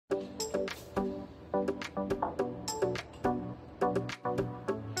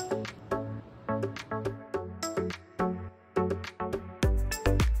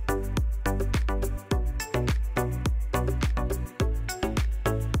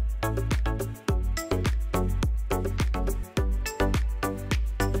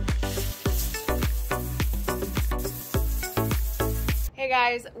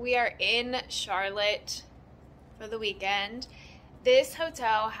guys, we are in Charlotte for the weekend. This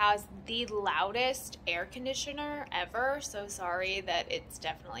hotel has the loudest air conditioner ever, so sorry that it's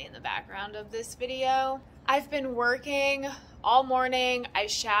definitely in the background of this video. I've been working all morning. I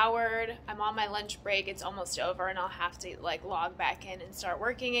showered. I'm on my lunch break. It's almost over and I'll have to log back in and start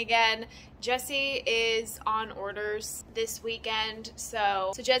working again. Jesse is on orders this weekend.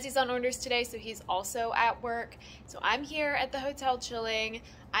 So Jesse's on orders today, so he's also at work. So I'm here at the hotel chilling.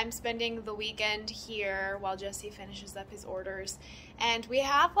 I'm spending the weekend here while Jesse finishes up his orders. And we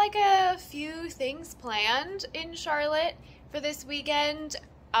have a few things planned in Charlotte for this weekend.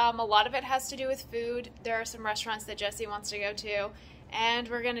 A lot of it has to do with food. There are some restaurants that Jesse wants to go to, and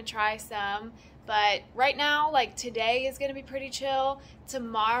we're gonna try some. But right now, today is gonna be pretty chill.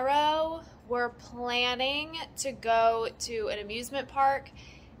 Tomorrow, we're planning to go to an amusement park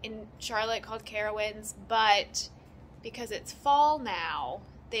in Charlotte called Scarowinds, but because it's fall now,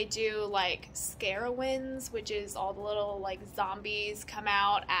 they do Scarowinds, which is all the little zombies come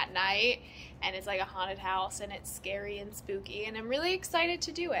out at night, and it's like a haunted house and it's scary and spooky, and I'm really excited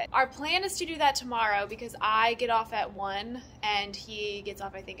to do it. Our plan is to do that tomorrow because I get off at 1 and he gets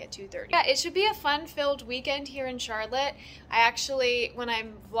off I think at 2:30. Yeah, it should be a fun-filled weekend here in Charlotte. When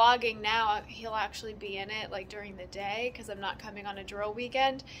I'm vlogging now, he'll actually be in it during the day because I'm not coming on a drill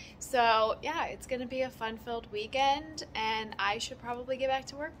weekend. So yeah, it's gonna be a fun-filled weekend and I should probably get back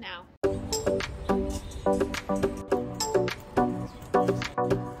to work now.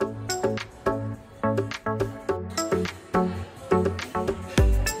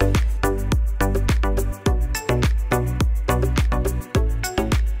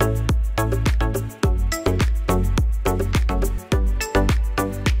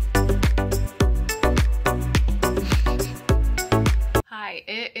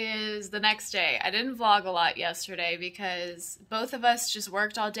 It is the next day. I didn't vlog a lot yesterday because both of us just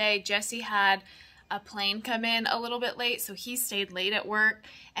worked all day. Jesse had a plane come in a little bit late, so he stayed late at work,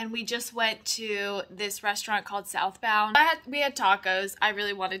 and we just went to this restaurant called Southbound. We had tacos. I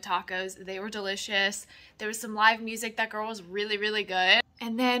really wanted tacos. They were delicious. There was some live music. That girl was really, really good.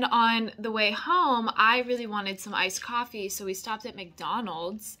 And then on the way home, I really wanted some iced coffee, so we stopped at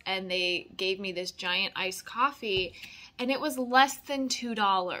McDonald's, and they gave me this giant iced coffee, and it was less than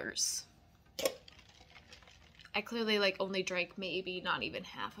 $2. I clearly only drank maybe not even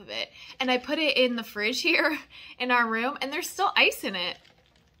half of it. And I put it in the fridge here in our room, and there's still ice in it.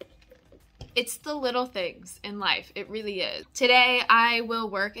 It's the little things in life. It really is. Today, I will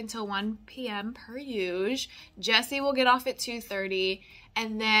work until 1 p.m. per usual. Jesse will get off at 2:30,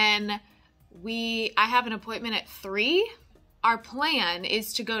 and then I have an appointment at 3. Our plan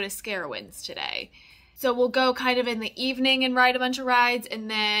is to go to Scarowinds today. So we'll go kind of in the evening and ride a bunch of rides,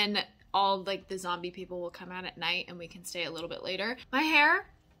 and then all the zombie people will come out at night and we can stay a little bit later. My hair,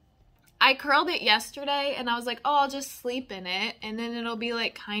 I curled it yesterday and I was like, oh, I'll just sleep in it and then it'll be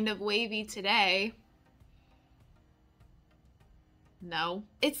kind of wavy today. No.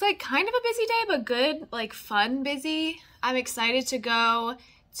 It's kind of a busy day, but good, fun busy. I'm excited to go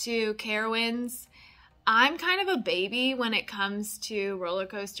to Scarowinds. I'm kind of a baby when it comes to roller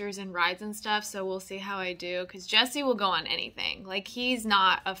coasters and rides and stuff, so we'll see how I do, because Jesse will go on anything. He's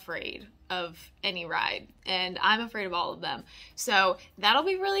not afraid of any ride, and I'm afraid of all of them. So that'll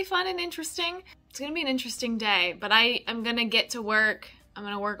be really fun and interesting. It's going to be an interesting day, but I'm going to get to work. I'm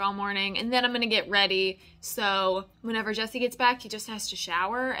going to work all morning, and then I'm going to get ready, so whenever Jesse gets back, he just has to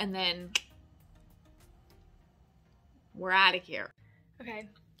shower, and then we're out of here. Okay.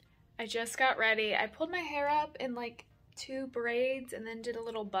 I just got ready. I pulled my hair up in 2 braids and then did a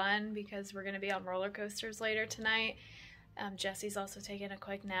little bun because we're going to be on roller coasters later tonight. Jesse's also taking a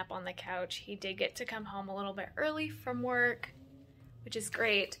quick nap on the couch. He did get to come home a little bit early from work, which is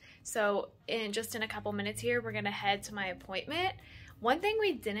great. So in a couple minutes here, we're going to head to my appointment. One thing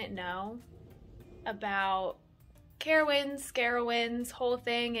we didn't know about Scarowinds whole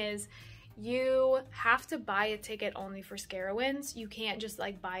thing is you have to buy a ticket only for Scarowinds. You can't just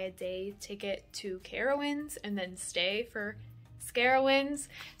buy a day ticket to Scarowinds and then stay for Scarowinds.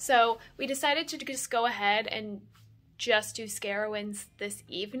 So we decided to just go ahead and just do Scarowinds this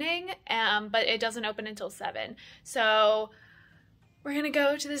evening, but it doesn't open until 7. So we're gonna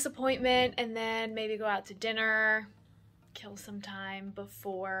go to this appointment and then maybe go out to dinner, kill some time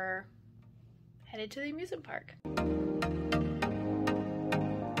before headed to the amusement park.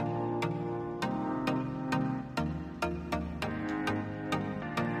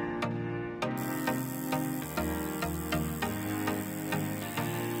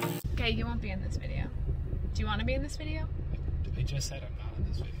 Okay, you won't be in this video. Do you want to be in this video? I just said I'm not in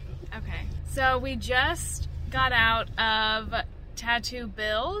this video. Okay. So we just got out of tattoo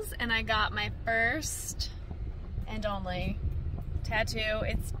bills, and I got my first and only tattoo.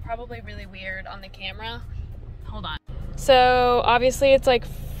 It's probably really weird on the camera. Hold on. So obviously it's like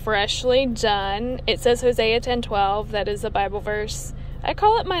freshly done. It says Hosea 10:12. That is a Bible verse. I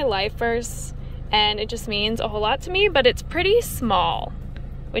call it my life verse, and it just means a whole lot to me, but it's pretty small,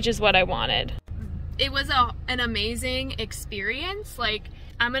 which is what I wanted. It was an amazing experience. Like,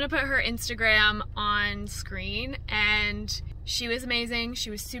 I'm gonna put her Instagram on screen, and she was amazing. She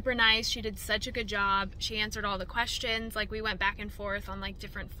was super nice. She did such a good job. She answered all the questions. Like, we went back and forth on like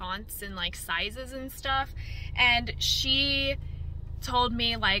different fonts and like sizes and stuff. And she told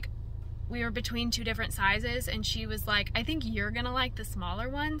me like we were between 2 different sizes, and she was like, I think you're gonna like the smaller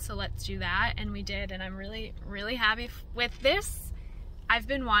one, so let's do that. And we did, and I'm really, really happy with this. I've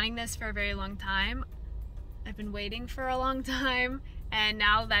been wanting this for a very long time. I've been waiting for a long time, and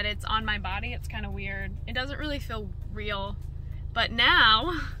now that it's on my body, it's kind of weird. It doesn't really feel real. But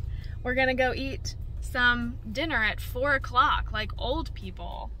now we're gonna go eat some dinner at 4 o'clock like old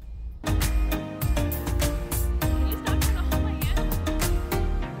people. Can you stop trying to hold my hand?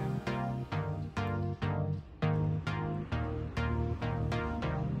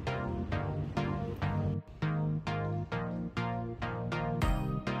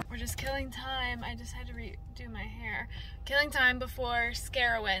 We're just killing time. I just had to redo my hair. Killing time before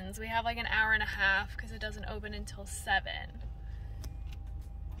Scarowinds. We have like an hour and a half because it doesn't open until 7.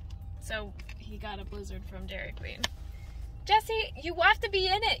 So he got a blizzard from Dairy Queen. Jesse, you have to be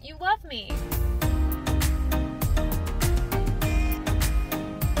in it. You love me.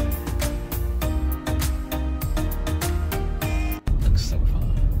 Looks so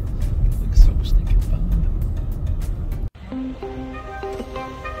fun. Looks so stinking fun.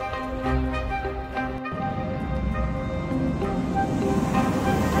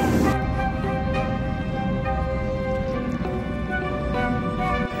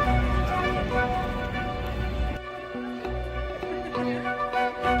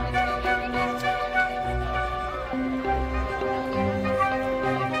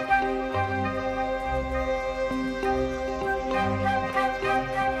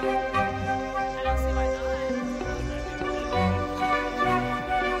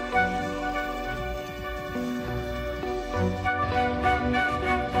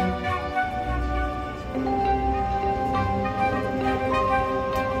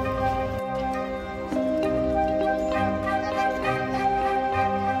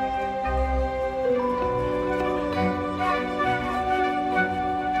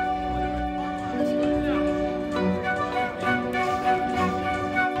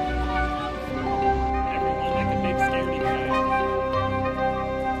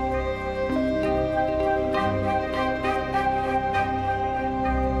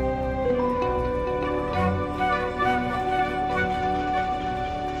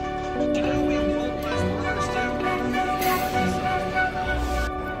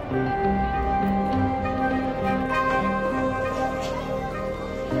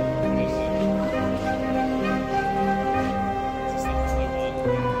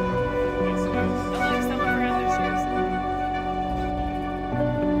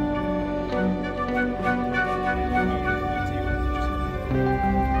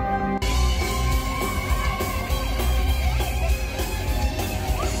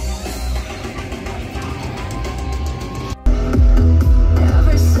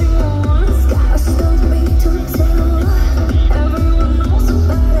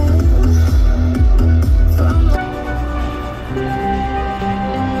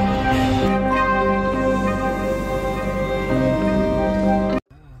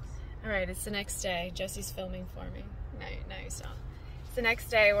 It's the next day. Jesse's filming for me. No, you stop. It's the next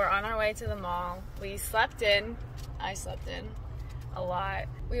day. We're on our way to the mall. We slept in. I slept in a lot.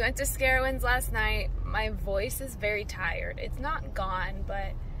 We went to Scarowinds last night. My voice is very tired. It's not gone,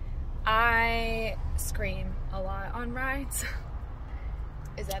 but I scream a lot on rides.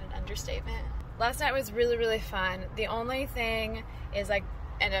 Is that an understatement? Last night was really, really fun. The only thing is I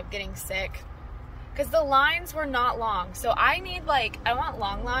ended up getting sick because the lines were not long. So I need I want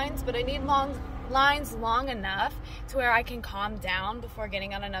long lines, but I need lines long enough to where I can calm down before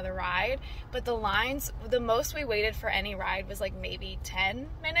getting on another ride. But the lines, the most we waited for any ride was like maybe 10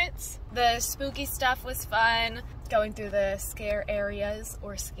 minutes. The spooky stuff was fun. Going through the scare areas,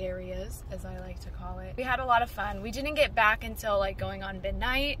 or scarias as I like to call it. We had a lot of fun. We didn't get back until like going on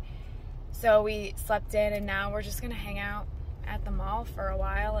midnight. So we slept in, and now we're just gonna hang out at the mall for a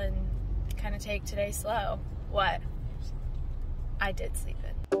while and kind of take today slow. What? I did sleep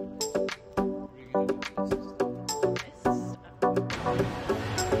in.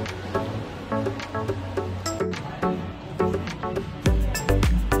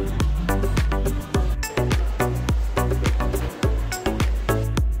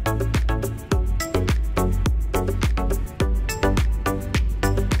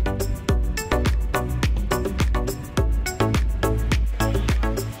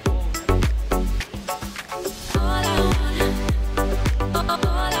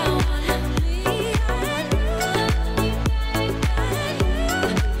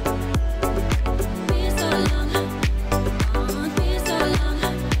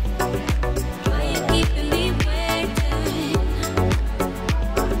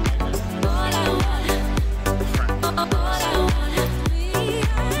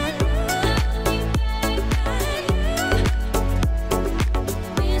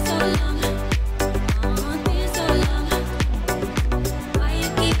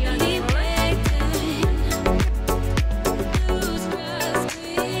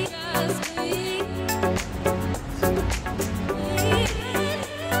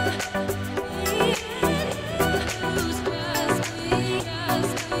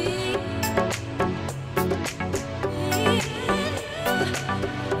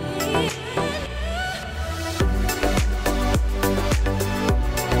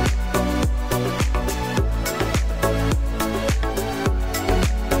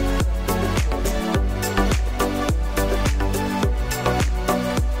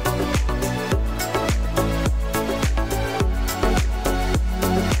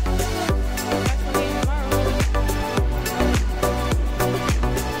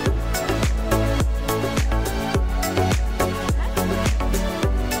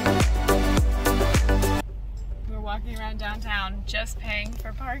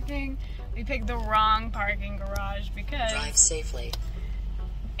 We picked the wrong parking garage because Drive safely.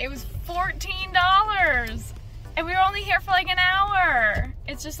 it was $14 and we were only here for like an hour.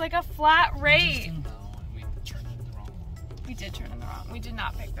 It's just like a flat rate. We turned in the wrong one. We did turn in the wrong. We did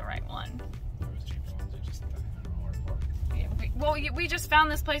not pick the right one. There was cheaper ones. We just, I don't know where to park. Yeah, we just found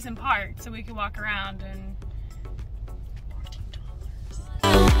this place and parked so we could walk around and.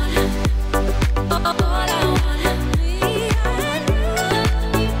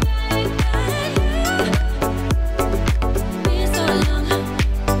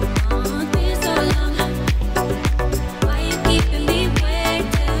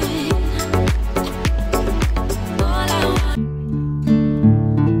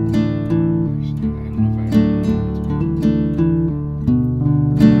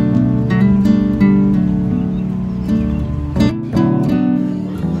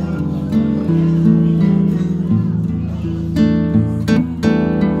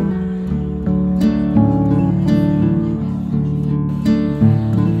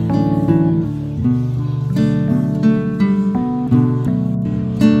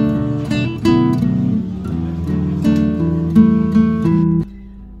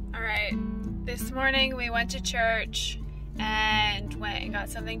 We went to church and went and got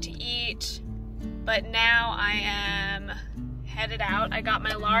something to eat, but now I am headed out. I got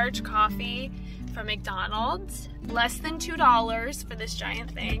my large coffee from McDonald's, less than $2 for this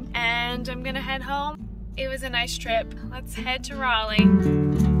giant thing, and I'm gonna head home. It was a nice trip. Let's head to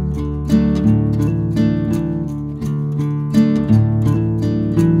Raleigh.